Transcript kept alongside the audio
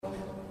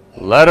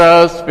Let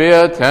us be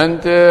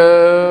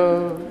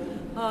attentive.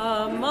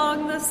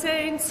 Among the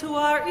saints who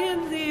are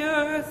in the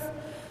earth,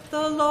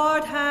 the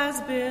Lord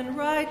has been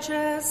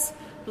righteous.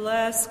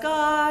 Bless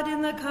God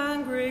in the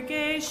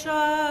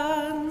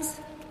congregations.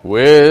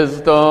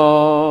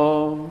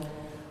 Wisdom.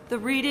 The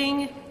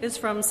reading is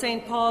from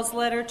St. Paul's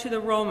letter to the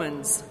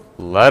Romans.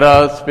 Let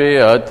us be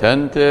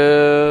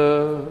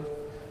attentive.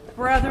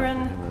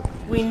 Brethren,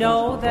 we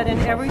know that in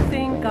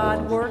everything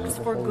God works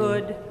for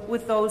good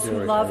with those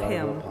who love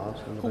him,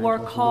 who are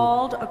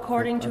called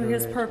according to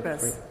his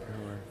purpose.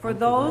 For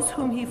those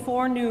whom he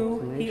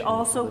foreknew, he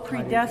also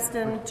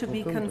predestined to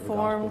be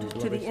conformed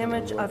to the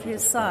image of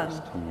his Son,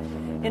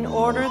 in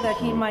order that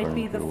he might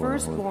be the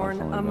firstborn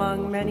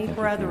among many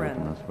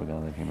brethren.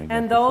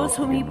 And those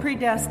whom he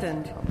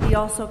predestined, he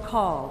also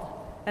called.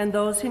 And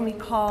those whom he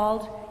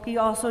called, he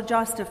also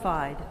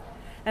justified.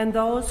 And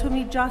those whom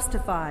he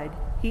justified,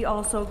 he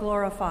also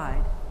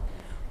glorified.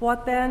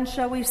 What then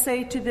shall we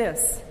say to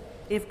this?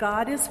 If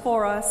God is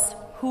for us,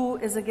 who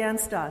is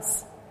against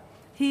us?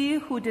 He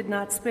who did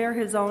not spare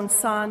his own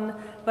Son,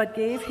 but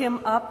gave him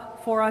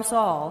up for us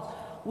all,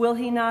 will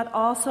he not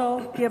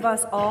also give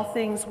us all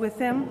things with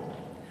him?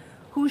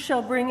 Who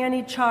shall bring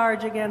any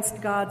charge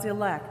against God's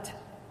elect?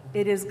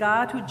 It is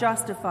God who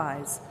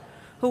justifies.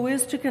 Who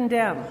is to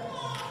condemn?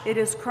 It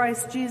is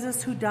Christ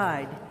Jesus who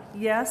died,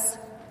 yes,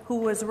 who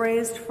was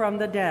raised from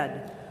the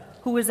dead,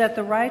 who is at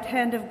the right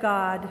hand of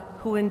God,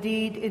 who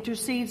indeed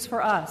intercedes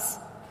for us.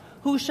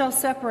 Who shall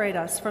separate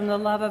us from the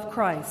love of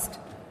Christ?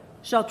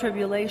 Shall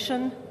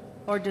tribulation,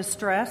 or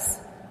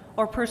distress,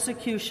 or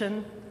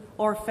persecution,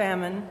 or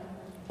famine,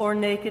 or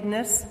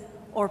nakedness,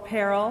 or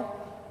peril,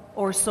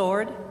 or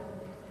sword?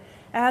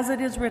 As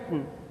it is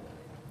written,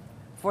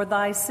 for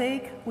thy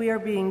sake we are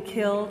being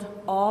killed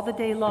all the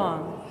day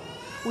long.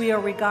 We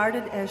are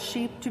regarded as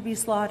sheep to be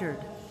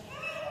slaughtered.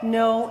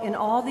 No, in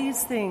all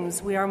these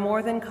things we are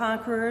more than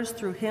conquerors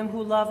through him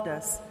who loved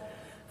us.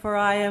 For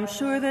I am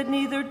sure that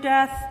neither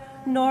death,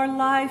 nor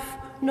life,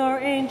 nor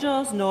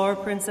angels, nor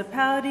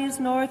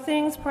principalities, nor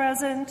things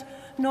present,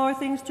 nor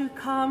things to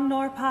come,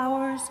 nor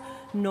powers,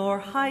 nor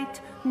height,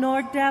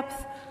 nor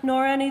depth,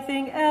 nor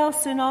anything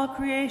else in all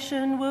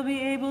creation will be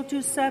able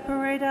to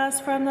separate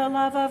us from the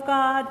love of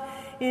God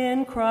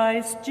in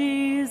Christ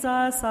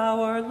Jesus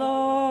our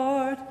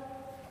Lord.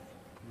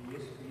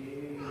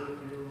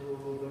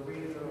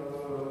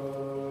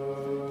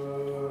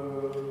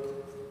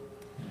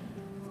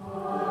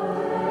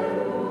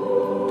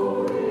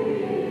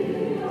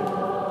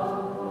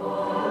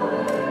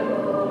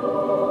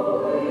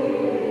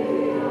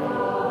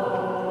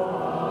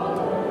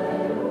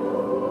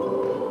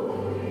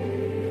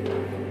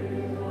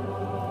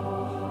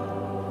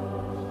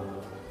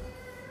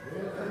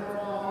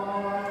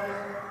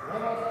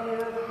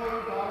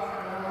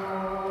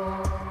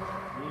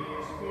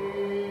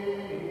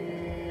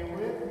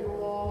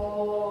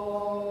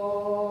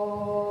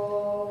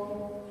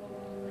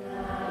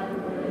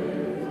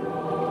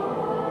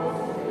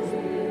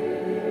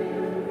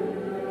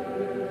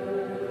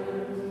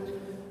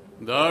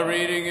 The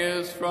reading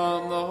is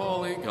from the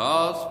Holy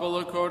Gospel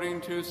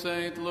according to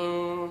St.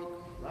 Luke.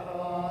 Let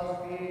us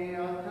be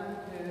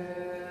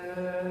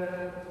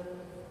attentive.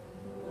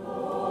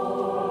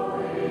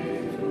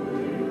 Glory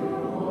to you, O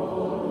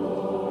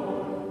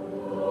Lord.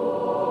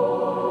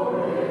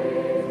 Glory to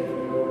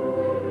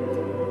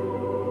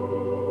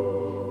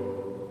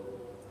you.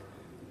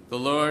 The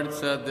Lord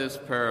said this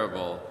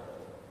parable.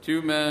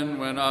 2 men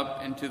went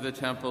up into the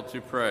temple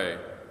to pray,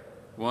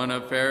 one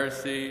a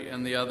Pharisee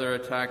and the other a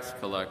tax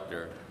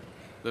collector.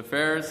 The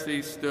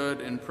Pharisee stood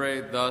and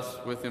prayed thus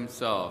with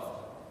himself,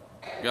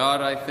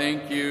 God, I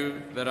thank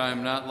you that I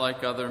am not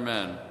like other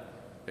men,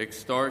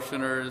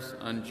 extortioners,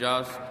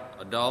 unjust,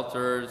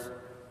 adulterers,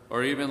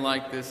 or even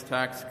like this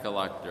tax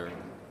collector.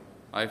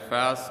 I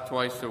fast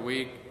twice a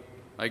week.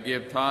 I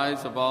give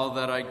tithes of all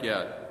that I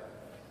get.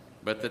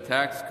 But the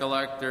tax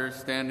collector,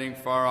 standing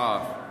far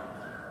off,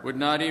 would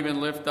not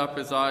even lift up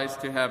his eyes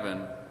to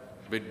heaven,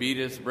 but beat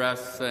his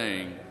breast,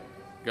 saying,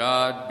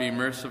 God, be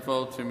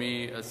merciful to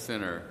me, a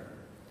sinner.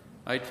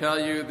 I tell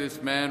you,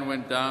 this man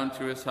went down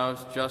to his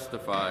house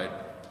justified,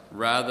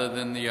 rather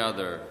than the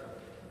other.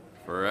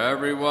 For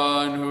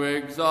everyone who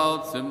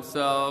exalts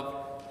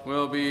himself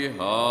will be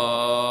humbled,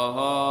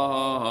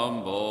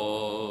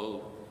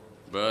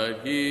 but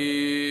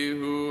he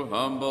who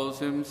humbles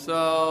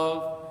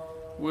himself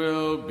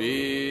will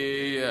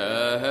be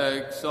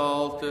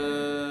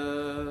exalted.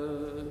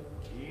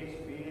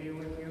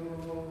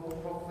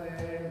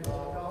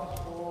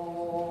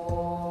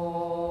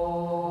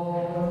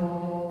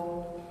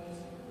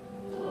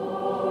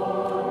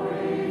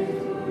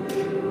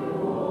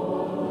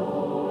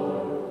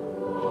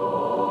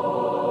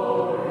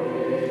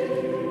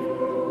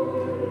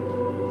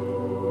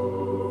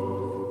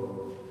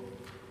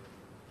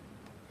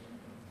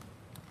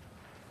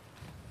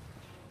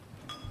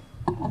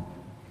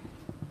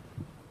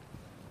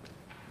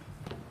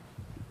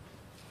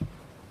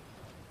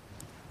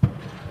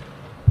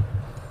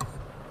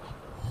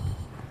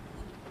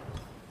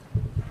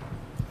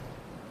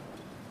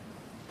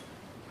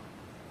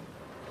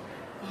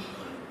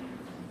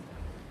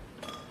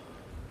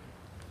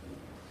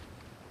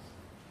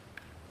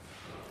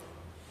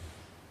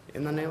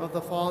 In the name of the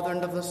Father,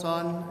 and of the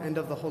Son, and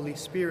of the Holy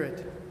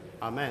Spirit.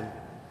 Amen.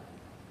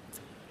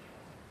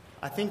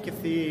 I think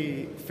if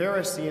the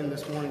Pharisee in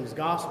this morning's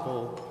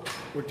gospel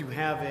were to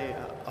have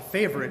a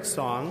favorite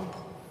song,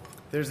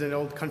 there's an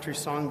old country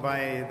song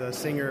by the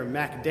singer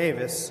Mac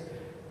Davis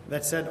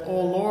that said,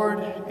 "Oh Lord,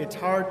 it's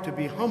hard to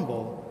be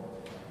humble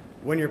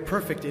when you're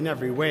perfect in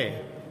every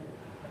way."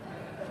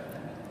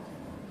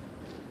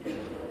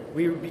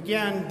 We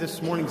began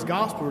this morning's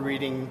gospel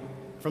reading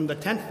from the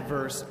 10th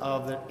verse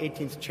of the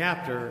 18th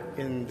chapter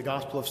in the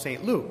Gospel of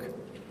St. Luke.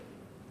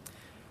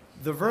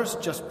 The verse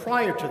just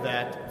prior to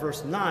that,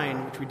 verse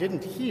 9, which we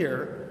didn't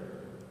hear,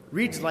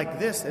 reads like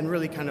this and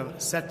really kind of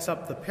sets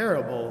up the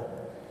parable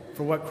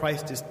for what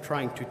Christ is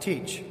trying to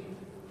teach.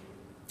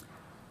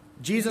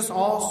 Jesus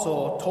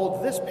also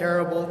told this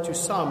parable to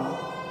some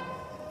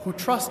who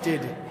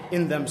trusted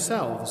in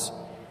themselves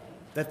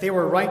that they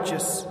were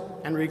righteous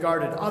and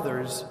regarded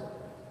others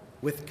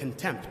with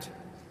contempt.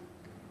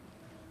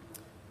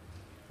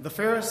 The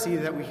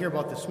Pharisee that we hear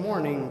about this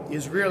morning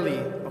is really,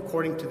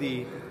 according to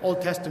the Old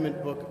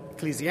Testament book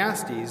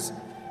Ecclesiastes,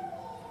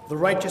 the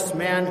righteous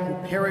man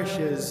who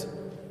perishes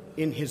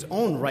in his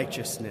own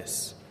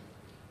righteousness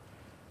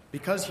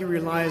because he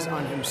relies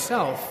on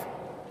himself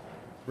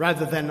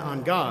rather than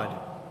on God.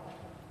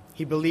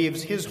 He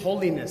believes his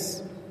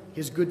holiness,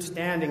 his good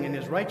standing, and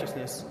his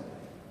righteousness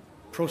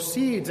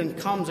proceeds and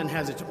comes and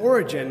has its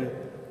origin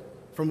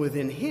from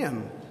within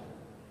him,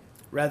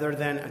 rather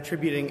than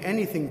attributing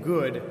anything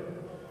good,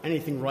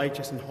 anything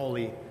righteous and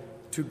holy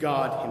to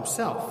God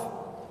himself.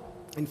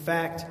 In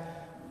fact,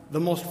 the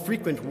most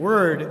frequent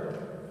word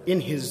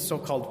in his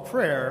so-called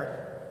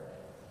prayer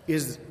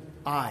is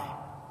I.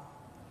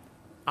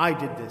 I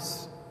did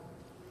this.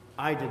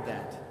 I did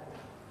that.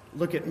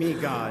 Look at me,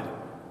 God.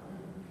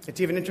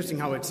 It's even interesting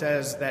how it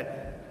says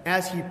that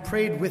as he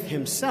prayed with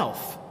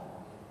himself,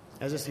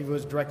 as if he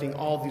was directing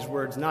all these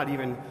words not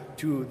even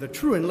to the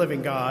true and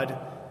living God,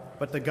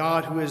 but the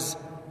God who is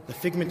the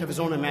figment of his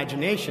own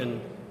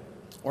imagination,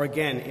 or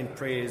again in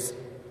praise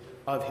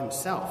of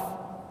himself.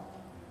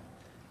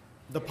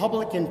 The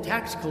publican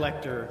tax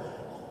collector,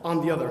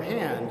 on the other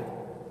hand,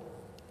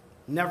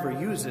 never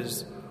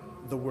uses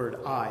the word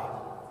I.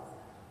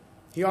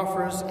 He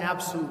offers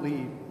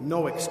absolutely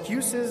no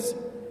excuses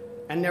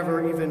and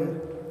never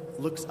even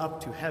looks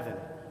up to heaven.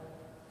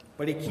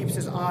 But he keeps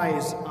his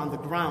eyes on the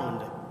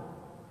ground,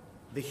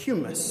 the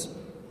humus,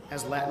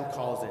 as Latin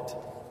calls it,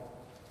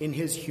 in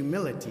his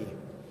humility.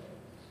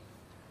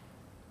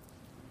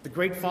 The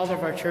great father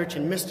of our church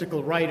and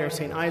mystical writer,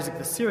 St. Isaac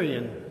the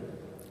Syrian,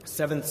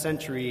 7th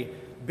century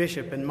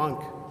bishop and monk,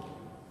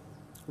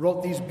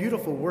 wrote these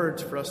beautiful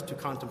words for us to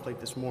contemplate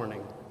this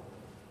morning.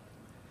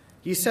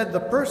 He said, "The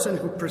person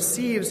who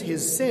perceives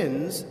his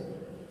sins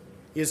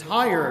is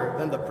higher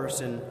than the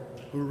person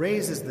who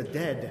raises the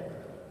dead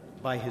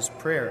by his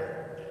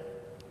prayer.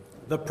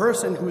 The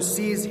person who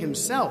sees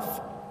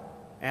himself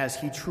as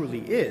he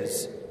truly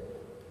is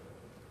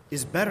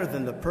better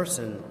than the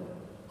person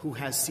who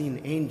has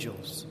seen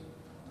angels."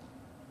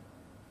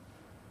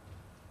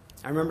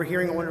 I remember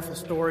hearing a wonderful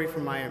story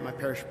from my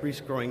parish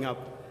priest growing up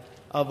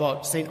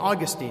about St.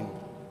 Augustine,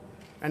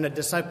 and a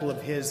disciple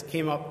of his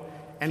came up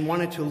and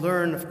wanted to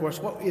learn, of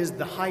course, what is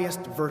the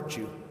highest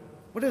virtue?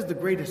 What is the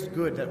greatest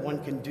good that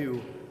one can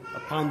do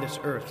upon this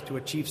earth to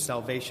achieve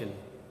salvation?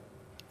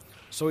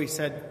 So he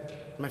said,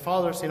 "My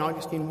father, St.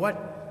 Augustine,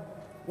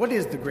 what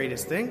is the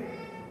greatest thing?"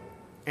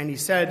 And he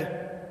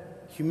said,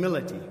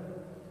 "Humility."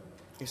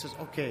 He says,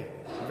 "Okay,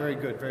 very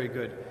good, very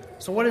good.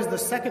 So what is the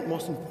second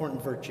most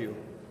important virtue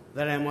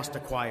that I must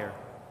acquire?"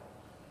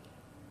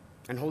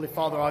 And Holy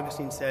Father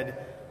Augustine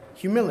said,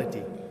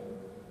 "Humility."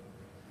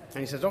 And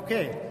he says,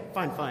 "Okay,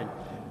 fine.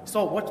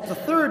 So what's the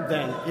third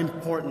then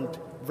important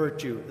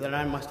virtue that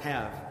I must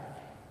have?"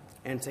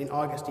 And St.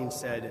 Augustine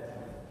said,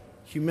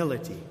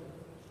 "Humility,"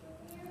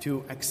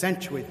 to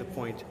accentuate the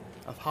point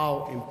of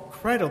how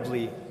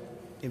incredibly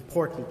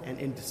important and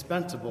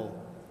indispensable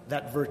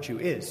that virtue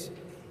is.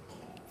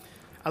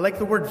 I like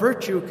the word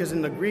virtue because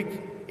in the Greek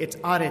it's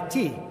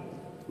areti.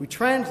 We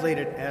translate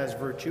it as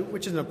virtue,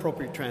 which is an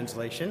appropriate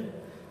translation,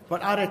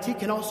 but areti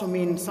can also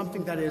mean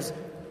something that is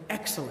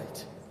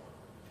excellent,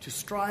 to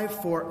strive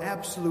for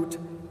absolute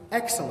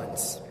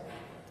excellence.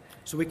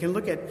 So we can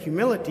look at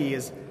humility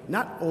as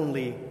not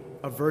only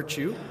a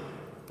virtue,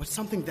 but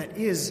something that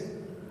is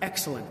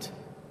excellent,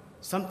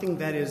 something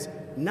that is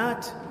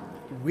not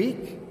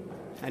weak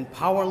and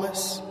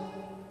powerless,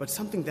 but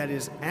something that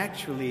is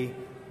actually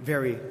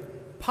very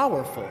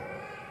powerful.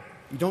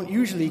 You don't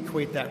usually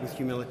equate that with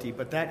humility,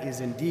 but that is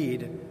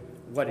indeed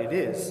what it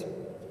is.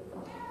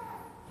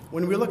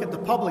 When we look at the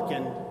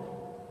publican,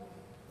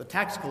 the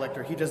tax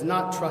collector, he does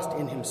not trust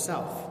in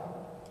himself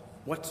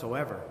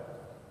whatsoever,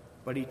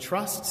 but he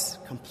trusts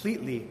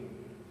completely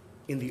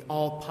in the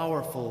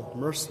all-powerful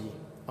mercy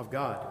of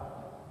God.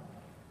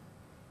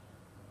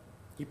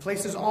 He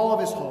places all of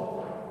his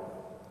hope,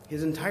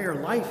 his entire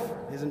life,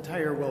 his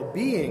entire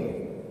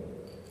well-being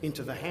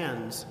into the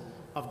hands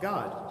of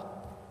God.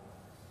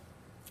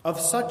 Of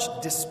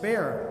such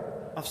despair,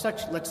 of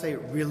such, let's say,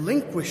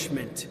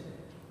 relinquishment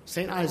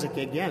St. Isaac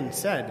again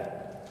said,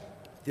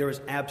 there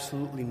is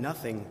absolutely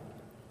nothing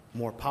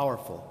more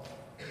powerful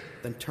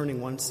than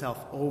turning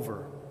oneself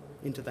over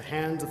into the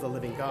hands of the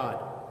living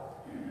God.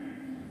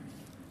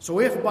 So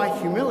if by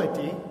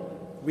humility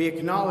we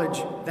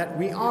acknowledge that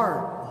we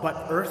are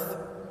but earth,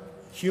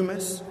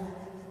 humus,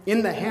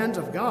 in the hands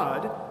of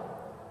God,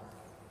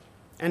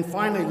 and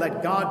finally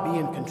let God be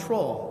in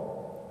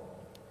control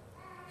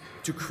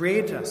to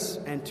create us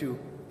and to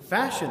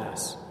fashion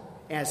us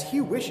as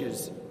He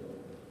wishes,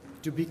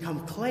 to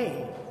become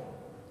clay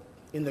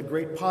in the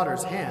great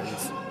potter's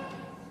hands,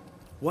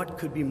 what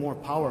could be more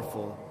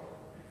powerful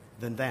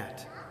than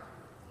that?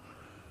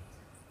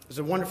 There's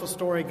a wonderful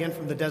story again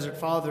from the Desert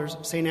Fathers,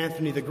 St.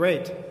 Anthony the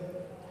Great.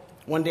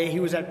 One day he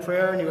was at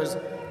prayer and he was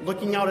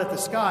looking out at the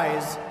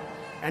skies,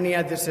 and he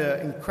had this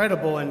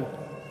incredible and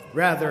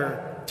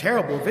rather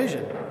terrible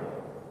vision.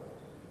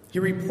 He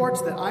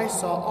reports that I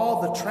saw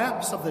all the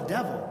traps of the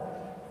devil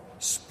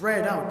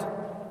spread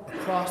out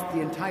across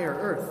the entire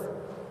earth.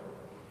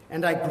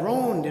 And I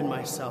groaned in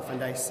myself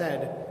and I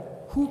said,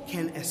 who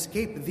can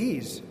escape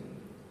these?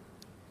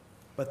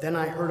 But then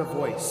I heard a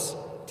voice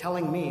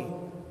telling me,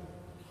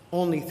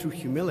 only through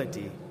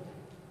humility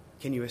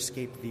can you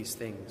escape these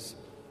things.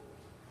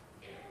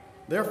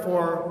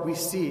 Therefore, we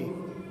see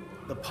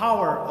the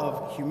power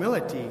of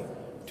humility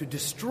to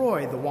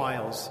destroy the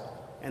wiles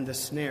and the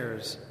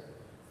snares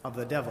of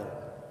the devil.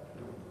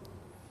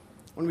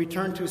 When we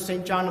turn to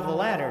St. John of the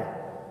Ladder,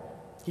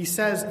 he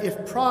says,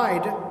 if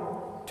pride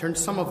turns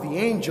some of the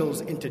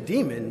angels into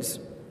demons,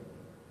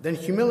 then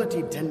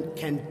humility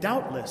can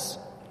doubtless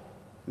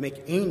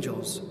make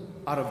angels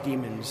out of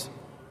demons.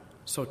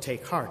 So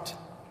take heart.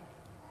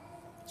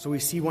 So we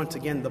see once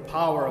again the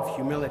power of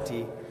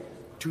humility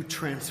to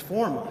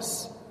transform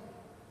us.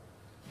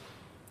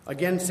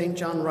 Again, St.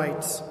 John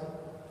writes,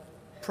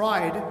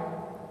 pride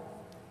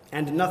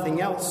and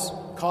nothing else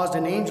caused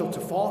an angel to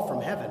fall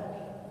from heaven.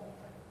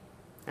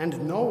 And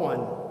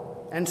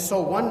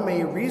so one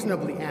may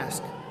reasonably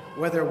ask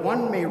whether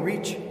one may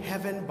reach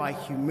heaven by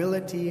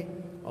humility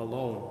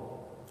alone,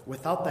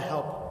 without the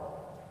help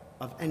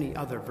of any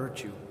other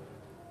virtue.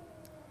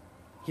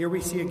 Here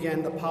we see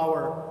again the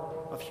power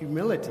of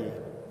humility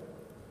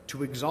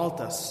to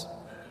exalt us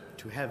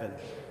to heaven,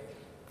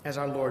 as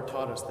our Lord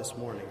taught us this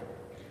morning.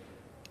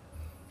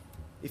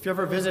 If you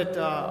ever visit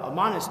a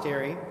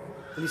monastery,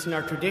 at least in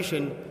our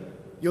tradition,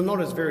 you'll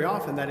notice very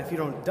often that if you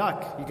don't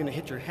duck, you're going to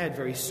hit your head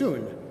very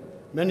soon.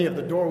 Many of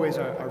the doorways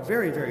are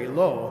very, very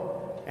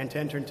low, and to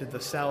enter into the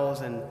cells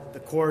and the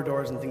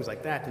corridors and things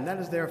like that. And that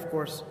is there, of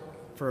course,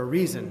 for a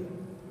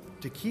reason,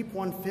 to keep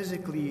one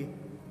physically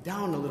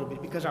down a little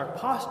bit, because our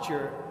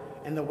posture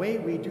and the way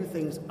we do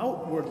things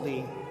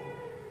outwardly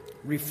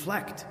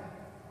reflect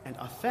and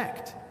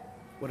affect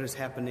what is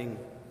happening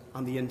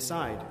on the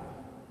inside.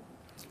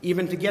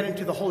 Even to get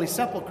into the Holy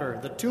Sepulchre,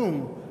 the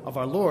tomb of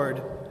our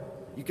Lord,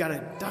 you got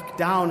to duck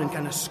down and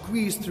kind of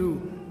squeeze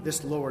through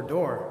this lower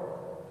door,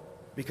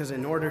 because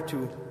in order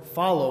to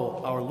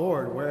follow our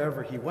Lord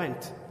wherever He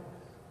went,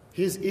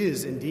 His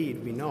is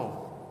indeed, we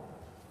know,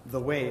 the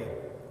way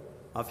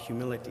of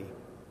humility.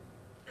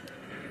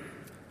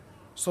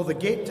 So the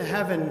gate to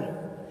heaven,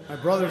 my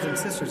brothers and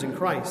sisters in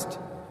Christ,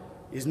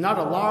 is not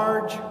a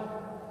large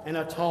and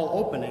a tall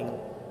opening,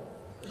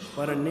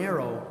 but a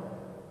narrow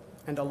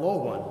and a low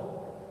one,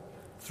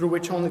 through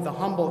which only the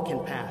humble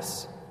can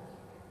pass.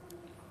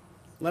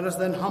 Let us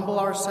then humble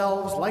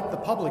ourselves like the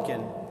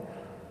publican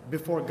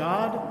before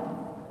God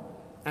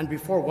and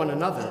before one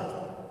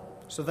another,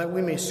 so that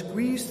we may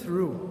squeeze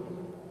through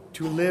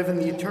to live in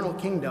the eternal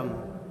kingdom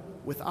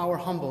with our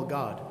humble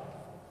God.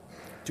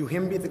 To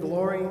Him be the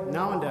glory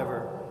now and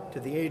ever, to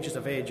the ages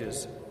of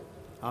ages.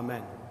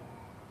 Amen.